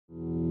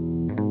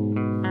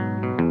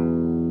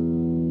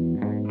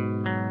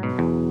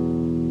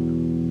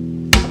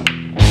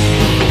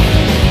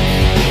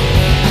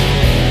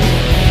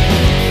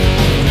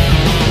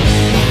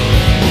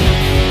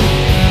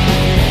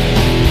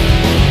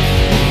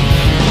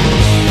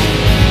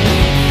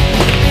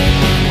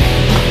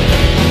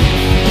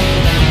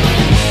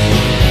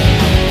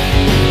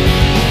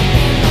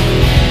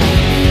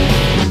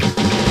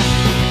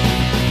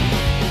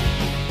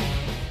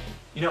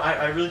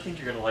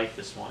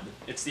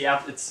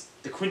It's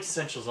the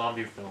quintessential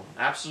zombie film.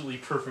 Absolutely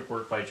perfect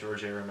work by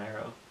George A.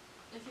 Romero.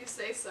 If you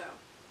say so.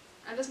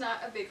 I'm just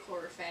not a big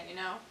horror fan, you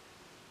know?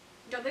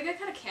 Don't they get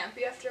kind of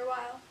campy after a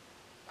while?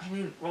 I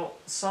mean, well,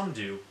 some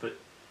do, but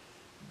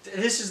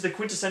this is the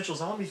quintessential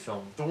zombie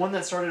film. The one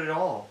that started it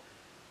all.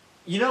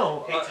 You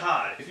know... Hey,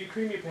 Todd, if you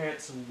cream your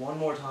pants one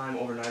more time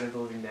over Night of the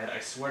Living Dead, I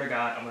swear to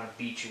God, I'm gonna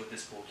beat you with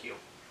this pool cue.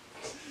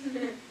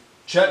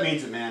 Chet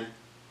means it, man.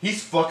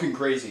 He's fucking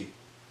crazy.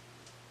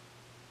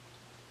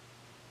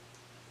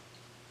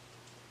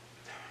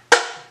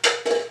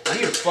 I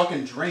need a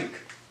fucking drink.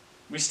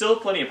 We still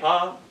have plenty of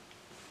pop.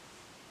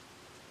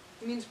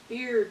 It means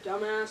beer,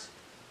 dumbass.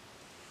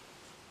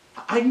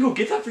 I can go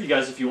get that for you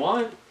guys if you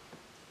want.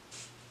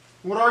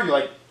 What are you,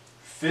 like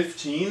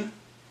 15?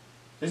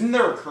 Isn't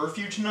there a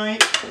curfew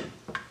tonight?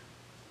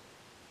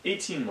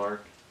 18,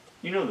 Mark.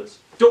 You know this.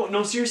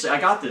 No, seriously, I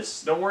got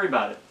this. Don't worry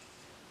about it.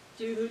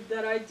 Dude,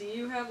 that ID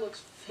you have looks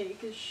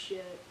fake as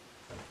shit.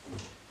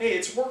 Hey,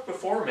 it's worked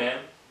before, man.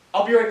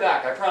 I'll be right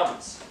back, I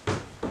promise.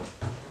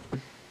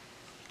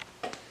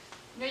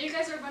 You know you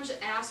guys are a bunch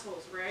of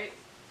assholes, right?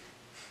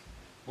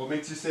 What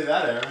makes you say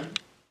that, Erin?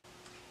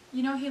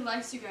 You know he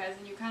likes you guys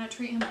and you kind of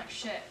treat him like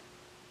shit.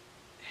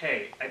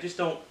 Hey, I just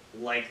don't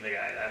like the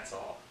guy, that's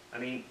all. I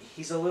mean,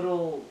 he's a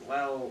little,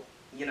 well,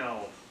 you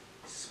know,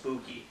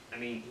 spooky. I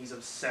mean, he's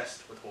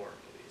obsessed with horror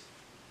movies.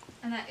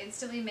 And that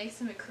instantly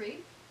makes him a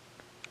creep?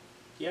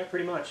 Yeah,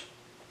 pretty much.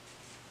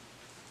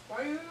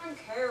 Why do you even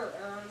care,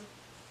 Erin?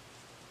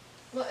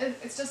 Well,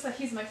 it's just that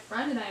he's my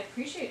friend and I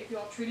appreciate if you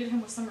all treated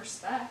him with some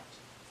respect.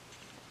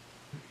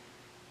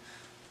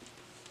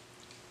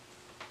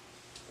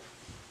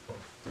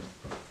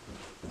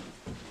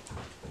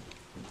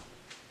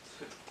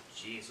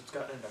 Jeez, what's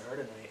gotten into her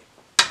tonight?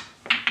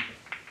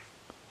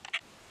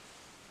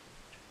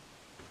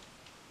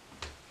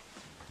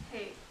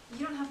 Hey,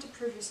 you don't have to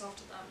prove yourself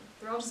to them.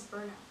 They're all just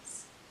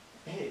burnouts.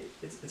 Hey,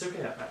 it's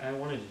okay. I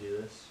wanted to do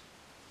this.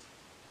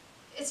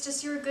 It's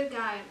just you're a good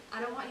guy and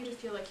I don't want you to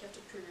feel like you have to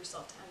prove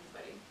yourself to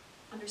anybody.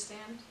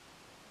 Understand?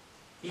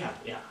 Yeah.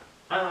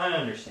 I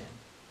understand.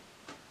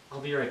 I'll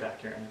be right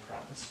back, Erin, I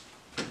promise.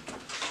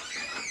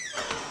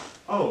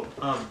 Oh,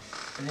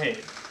 and hey,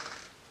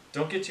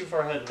 don't get too far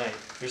ahead tonight.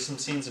 There's some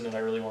scenes in it I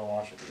really want to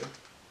watch with you.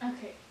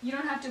 Okay, you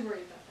don't have to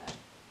worry about that.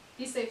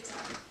 Be safe,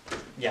 Todd.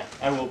 Yeah,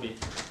 I will be.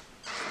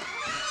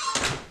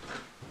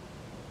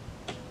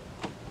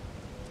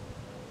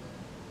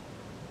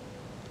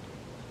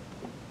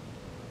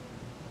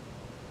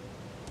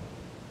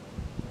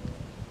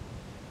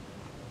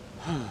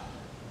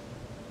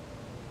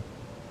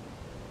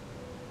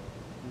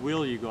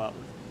 Will you go out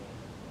with me?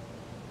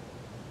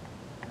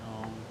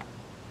 No.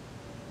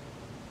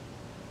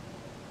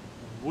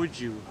 Would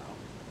you go out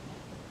with me?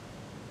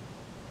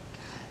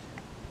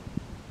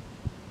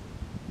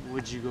 God.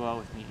 Would you go out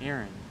with me,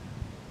 Erin?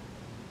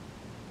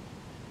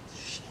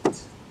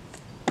 Shit.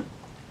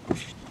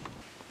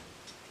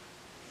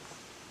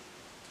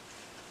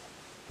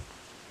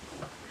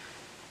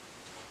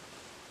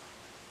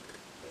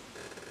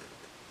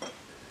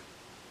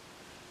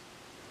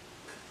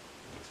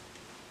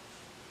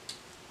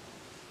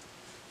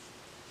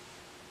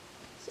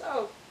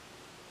 So,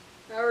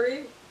 how are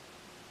you?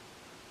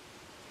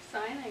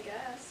 Fine, I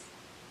guess.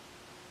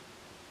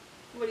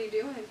 What are you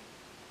doing?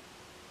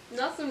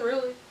 Nothing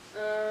really.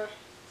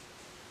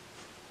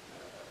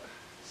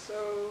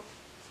 So,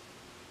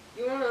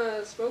 you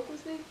wanna smoke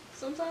with me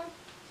sometime?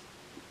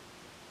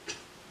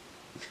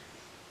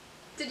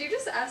 Did you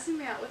just ask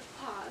me out with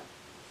Todd?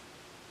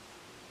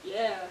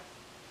 Yeah.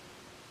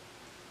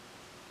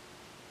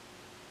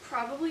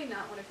 Probably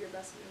not one of your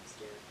best moves,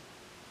 dear.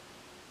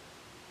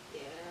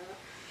 Yeah.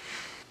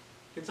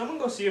 Can someone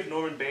go see if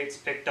Norman Bates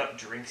picked up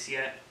drinks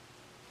yet?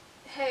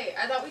 Hey,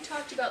 I thought we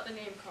talked about the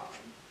name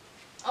calling.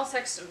 I'll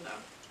text him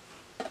though.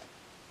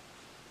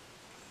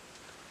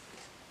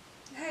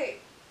 Hey,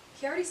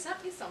 he already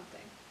sent me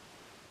something.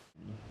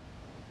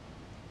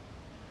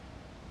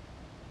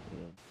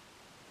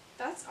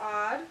 That's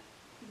odd.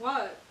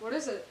 What? What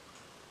is it?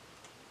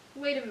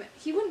 Wait a minute,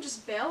 he wouldn't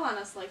just bail on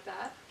us like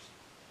that.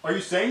 Are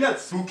you saying that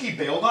Spooky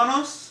bailed on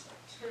us?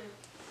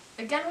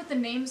 Again with the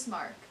names,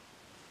 Mark.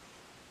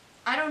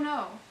 I don't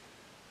know.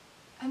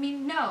 I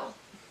mean, no.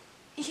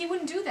 He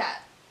wouldn't do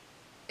that.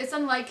 It's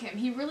unlike him.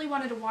 He really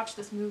wanted to watch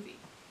this movie.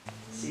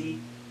 See?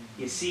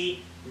 You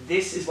see?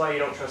 This is why you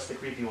don't trust the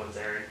creepy ones,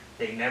 Erin.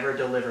 They never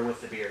deliver with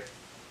the beer.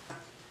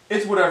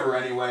 It's whatever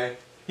anyway.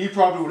 He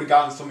probably would have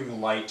gotten something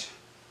light.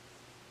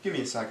 Give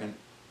me a second.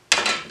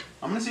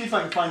 I'm gonna see if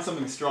I can find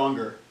something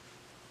stronger.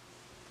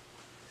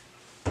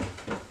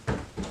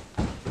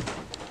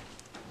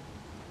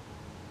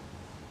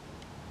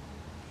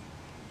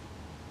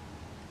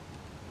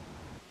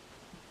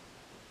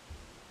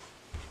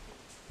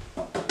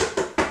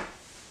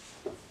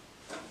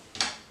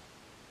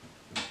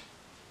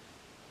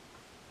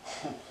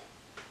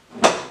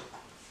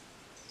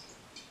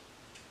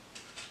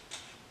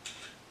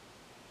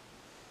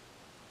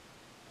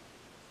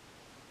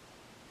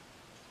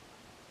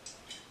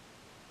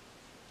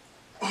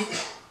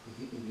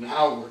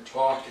 Now we're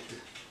talking.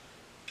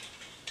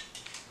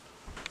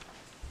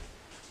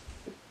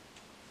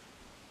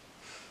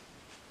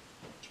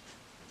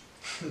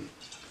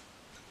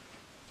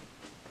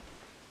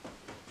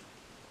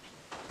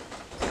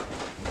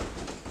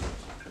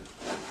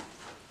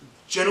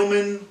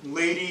 Gentlemen,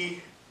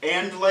 lady,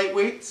 and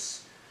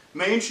lightweights,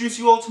 may I introduce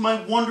you all to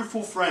my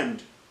wonderful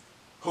friend,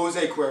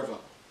 Jose Cuervo.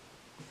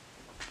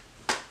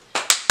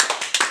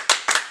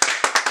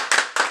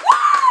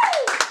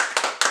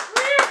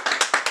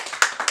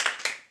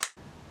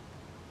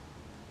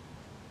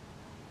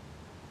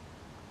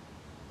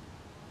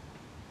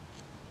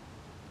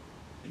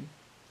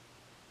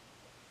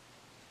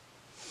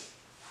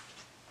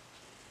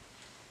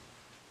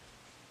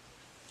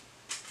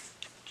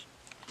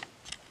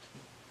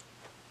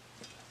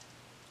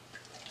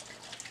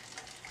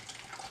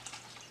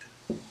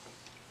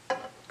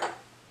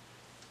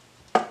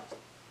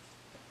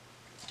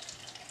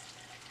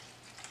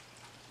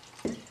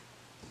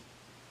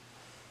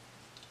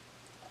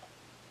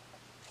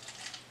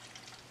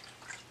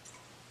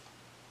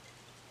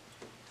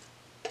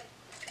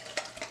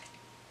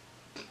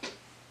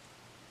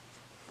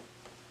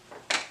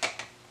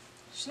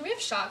 Shouldn't we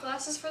have shot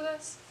glasses for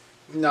this?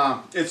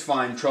 Nah, it's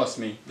fine, trust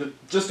me.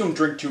 Just don't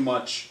drink too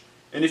much.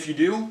 And if you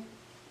do,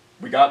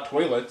 we got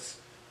toilets.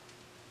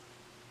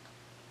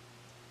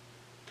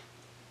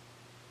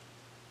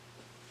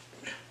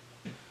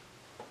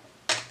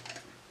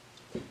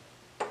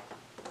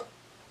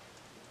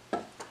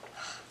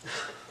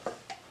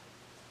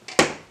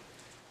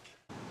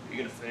 You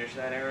gonna finish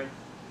that, Erin?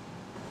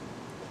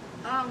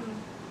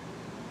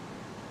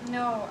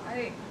 No,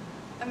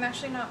 I'm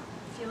actually not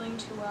feeling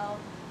too well.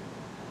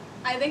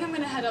 I think I'm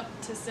gonna head up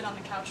to sit on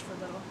the couch for a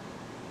little.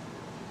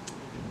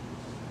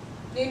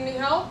 Need any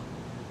help?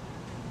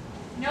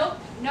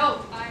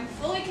 Nope, I'm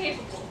fully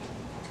capable.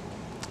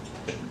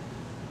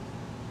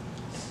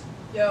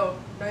 Yo,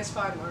 nice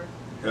fight, Mark.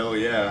 Hell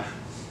yeah.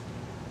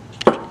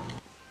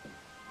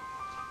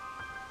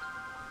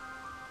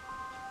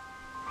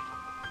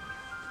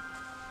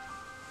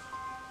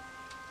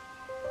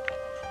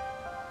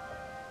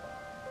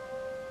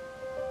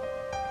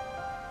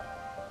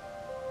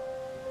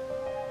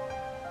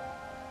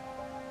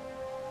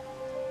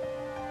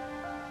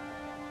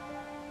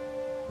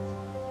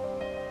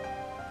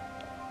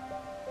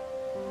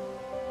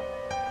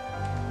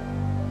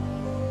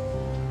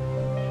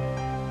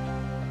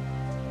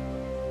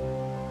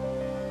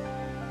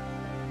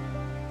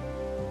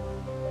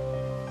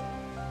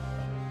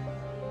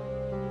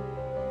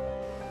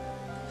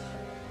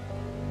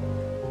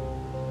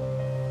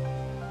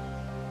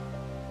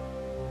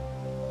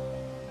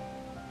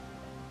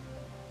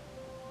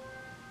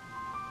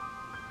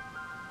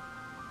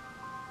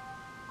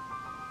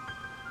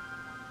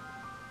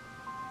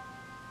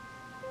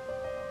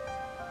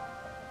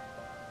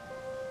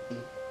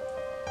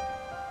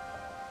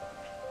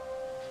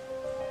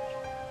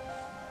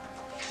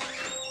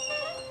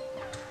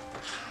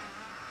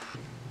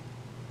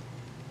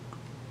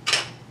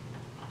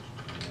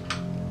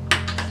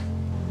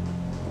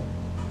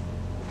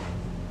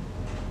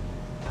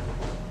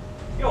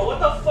 Yo, what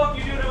the fuck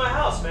you doing in my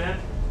house, man?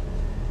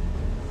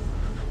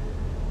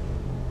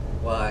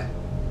 Why?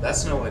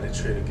 That's no way to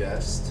treat a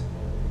guest.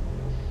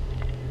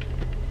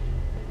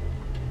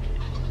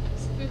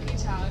 Spooky,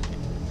 Todd.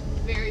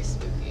 Very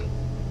spooky.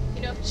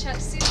 You know, if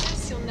Chet sees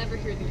this, he'll never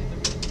hear the end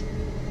of it.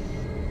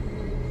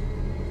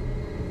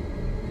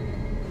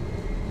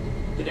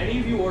 Did any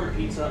of you order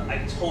pizza? I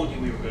told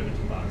you we were good with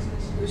 2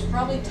 boxes. It was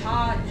probably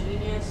Todd,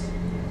 genius.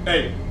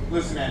 Hey,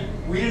 listen man,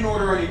 we didn't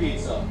order any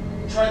pizza.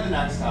 Try the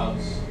next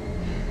house.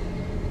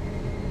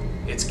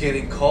 It's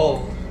getting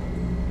cold.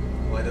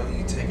 Why don't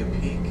you take a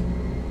peek?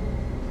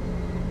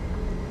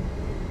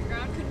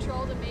 Ground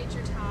control to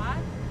Major Todd?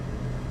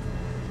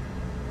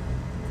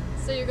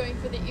 So you're going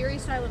for the eerie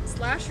silent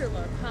slasher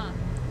look, huh?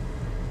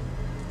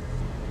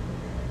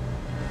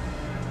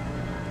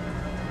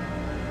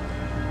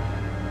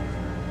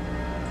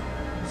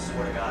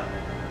 Swear to God,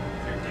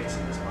 if your dick's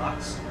in this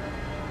box,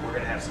 we're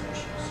gonna have some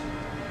issues.